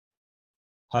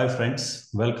Hi friends,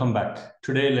 welcome back.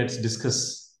 Today let's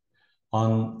discuss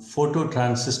on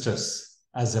phototransistors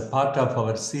as a part of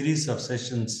our series of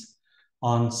sessions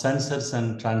on sensors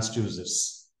and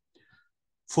transducers.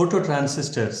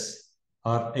 Phototransistors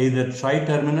are either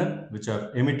tri-terminal, which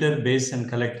are emitter, base and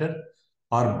collector,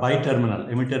 or bi-terminal,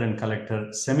 emitter and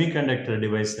collector, semiconductor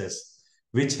devices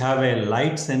which have a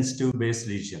light-sensitive base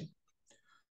region.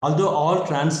 Although all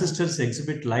transistors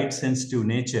exhibit light-sensitive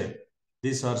nature,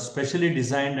 these are specially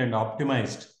designed and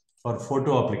optimized for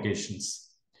photo applications.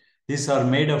 These are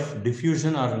made of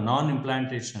diffusion or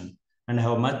non-implantation and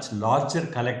have much larger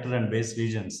collector and base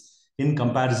regions in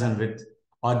comparison with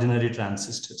ordinary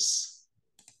transistors.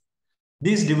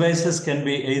 These devices can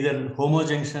be either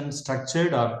homojunction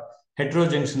structured or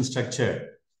heterojunction structured,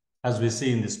 as we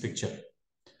see in this picture.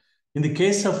 In the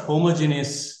case of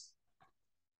homogeneous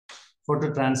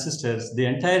phototransistors, the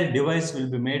entire device will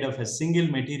be made of a single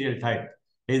material type,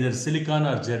 either silicon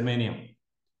or germanium.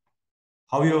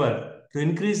 However, to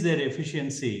increase their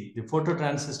efficiency, the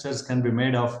phototransistors can be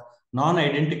made of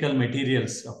non-identical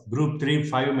materials of group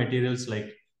 3,5 materials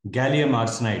like gallium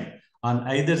arsenide on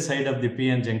either side of the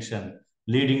p-n junction,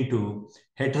 leading to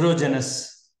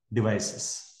heterogeneous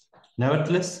devices.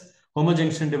 Nevertheless,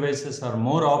 homojunction devices are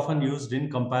more often used in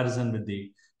comparison with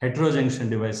the heterojunction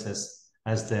devices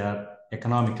as they are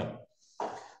economical.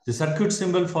 The circuit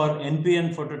symbol for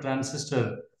NPN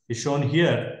phototransistor is shown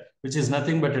here, which is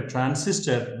nothing but a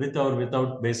transistor with or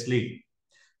without base lead,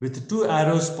 with two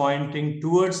arrows pointing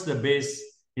towards the base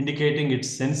indicating its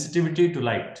sensitivity to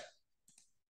light.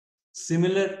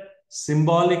 Similar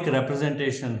symbolic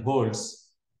representation holds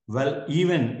well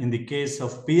even in the case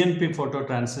of PNP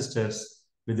phototransistors,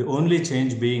 with the only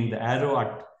change being the arrow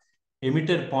at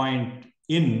emitter point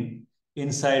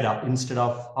inside out instead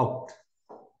of out.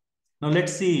 Now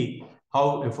let's see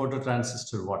how a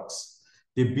phototransistor works.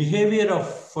 The behavior of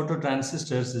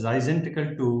phototransistors is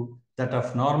identical to that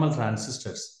of normal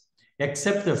transistors,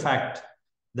 except the fact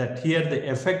that here the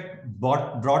effect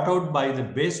brought out by the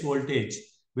base voltage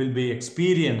will be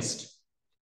experienced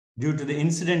due to the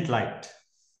incident light.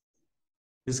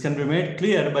 This can be made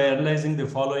clear by analyzing the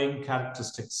following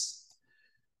characteristics.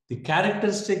 The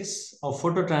characteristics of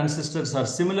phototransistors are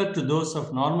similar to those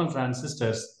of normal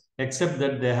transistors, except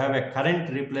that they have a current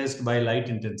replaced by light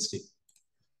intensity.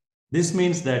 This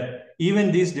means that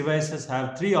even these devices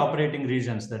have three operating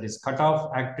regions, that is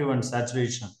cutoff, active, and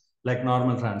saturation, like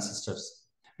normal transistors.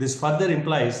 This further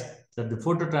implies that the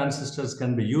phototransistors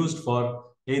can be used for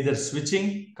either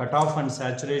switching, cutoff and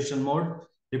saturation mode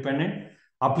dependent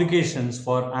applications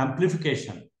for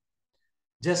amplification,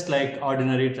 just like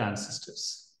ordinary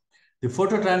transistors. The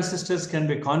phototransistors can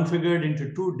be configured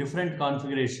into two different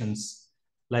configurations,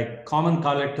 like common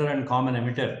collector and common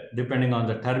emitter, depending on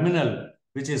the terminal,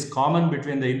 which is common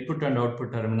between the input and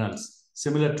output terminals,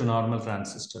 similar to normal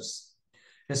transistors.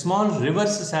 A small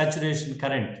reverse saturation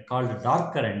current, called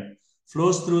dark current,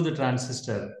 flows through the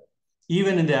transistor,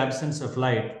 even in the absence of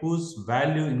light, whose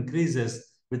value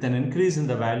increases with an increase in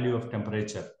the value of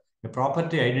temperature, a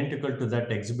property identical to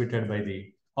that exhibited by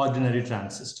the ordinary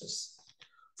transistors.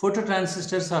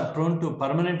 Phototransistors are prone to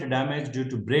permanent damage due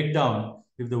to breakdown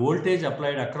if the voltage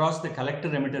applied across the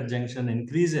collector-emitter junction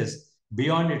increases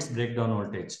beyond its breakdown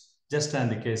voltage, just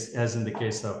as in the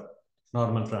case of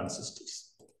normal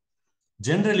transistors.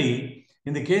 Generally,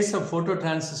 in the case of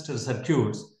phototransistor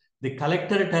circuits, the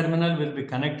collector terminal will be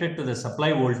connected to the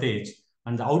supply voltage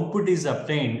and the output is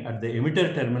obtained at the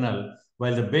emitter terminal,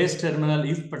 while the base terminal,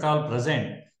 if at all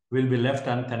present, will be left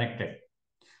unconnected.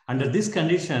 Under this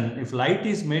condition, if light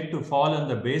is made to fall on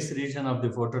the base region of the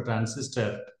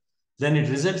phototransistor, then it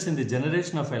results in the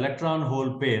generation of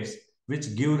electron-hole pairs,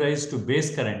 which give rise to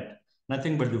base current,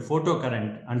 nothing but the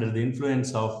photocurrent under the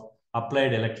influence of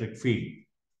applied electric field.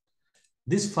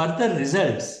 This further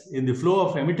results in the flow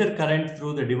of emitter current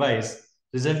through the device,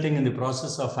 resulting in the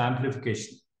process of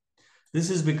amplification. This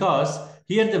is because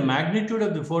here the magnitude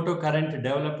of the photocurrent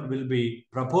developed will be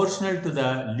proportional to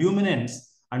the luminance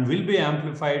and will be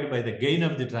amplified by the gain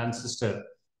of the transistor,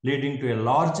 leading to a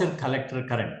larger collector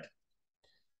current.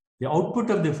 The output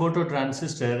of the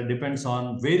phototransistor depends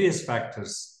on various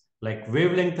factors like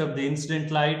wavelength of the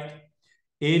incident light,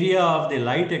 area of the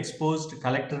light exposed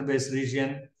collector base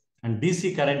region, and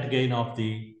DC current gain of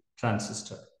the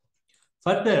transistor.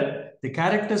 Further, the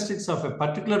characteristics of a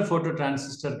particular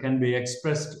phototransistor can be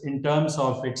expressed in terms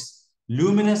of its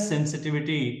luminous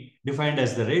sensitivity, defined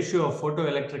as the ratio of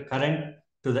photoelectric current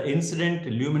to the incident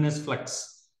luminous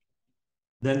flux.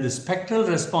 Then the spectral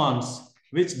response,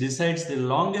 which decides the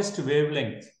longest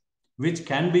wavelength, which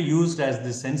can be used as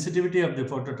the sensitivity of the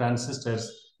phototransistors,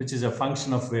 which is a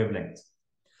function of wavelength.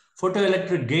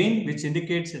 Photoelectric gain, which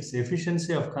indicates its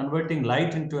efficiency of converting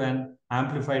light into an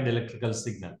amplified electrical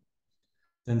signal.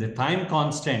 Then the time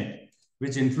constant,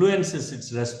 which influences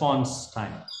its response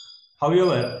time.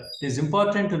 However, it is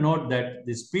important to note that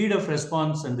the speed of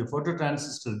response and the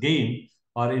phototransistor gain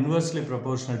are inversely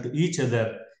proportional to each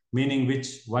other, meaning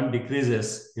which one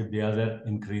decreases if the other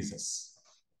increases.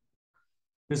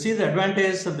 You see the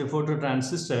advantages of the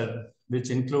phototransistor, which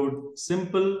include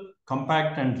simple,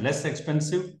 compact, and less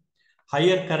expensive,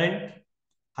 higher current,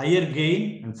 higher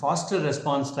gain, and faster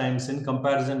response times in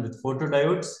comparison with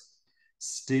photodiodes.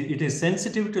 It is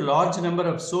sensitive to large number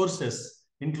of sources,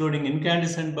 including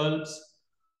incandescent bulbs,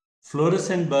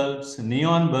 fluorescent bulbs,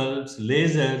 neon bulbs,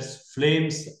 lasers,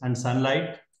 flames, and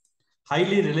sunlight.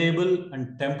 Highly reliable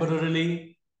and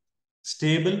temporarily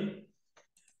stable.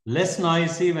 Less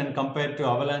noisy when compared to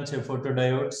avalanche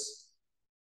photodiodes.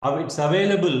 It's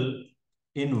available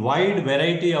in wide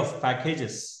variety of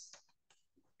packages,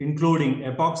 including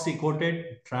epoxy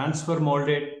coated, transfer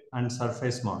molded, and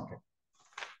surface mounted.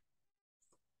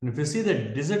 And if you see the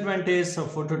disadvantages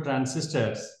of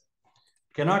phototransistors,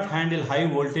 cannot handle high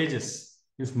voltages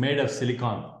if made of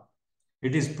silicon.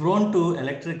 It is prone to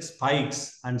electric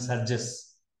spikes and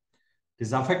surges. It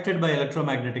is affected by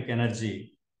electromagnetic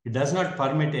energy. It does not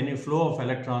permit any flow of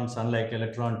electrons, unlike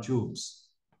electron tubes.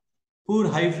 Poor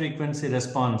high frequency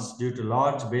response due to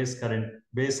large base current,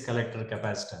 base collector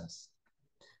capacitance.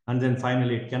 And then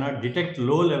finally, it cannot detect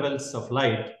low levels of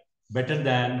light better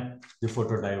than the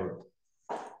photodiode.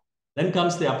 Then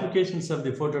comes the applications of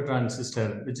the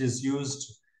phototransistor, which is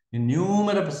used in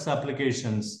numerous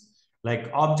applications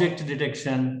like object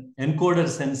detection, encoder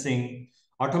sensing,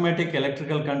 automatic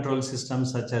electrical control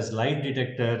systems such as light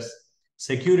detectors,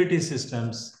 security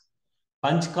systems,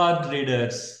 punch card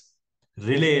readers,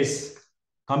 relays,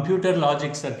 computer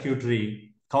logic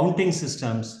circuitry, counting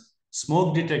systems,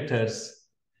 smoke detectors,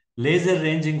 laser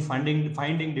ranging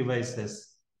finding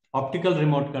devices, optical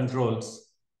remote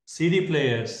controls, CD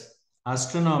players,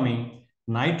 astronomy,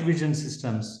 night vision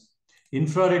systems,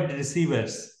 infrared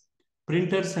receivers,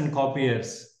 printers and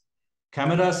copiers,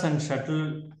 cameras and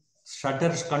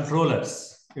shutter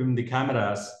controllers in the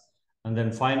cameras, and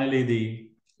then finally the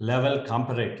level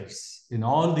comparators. In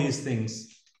all these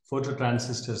things,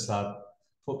 phototransistors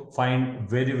find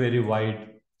very, very wide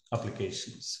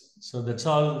applications. So that's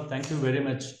all. Thank you very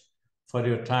much for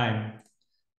your time.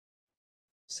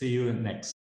 See you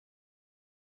next.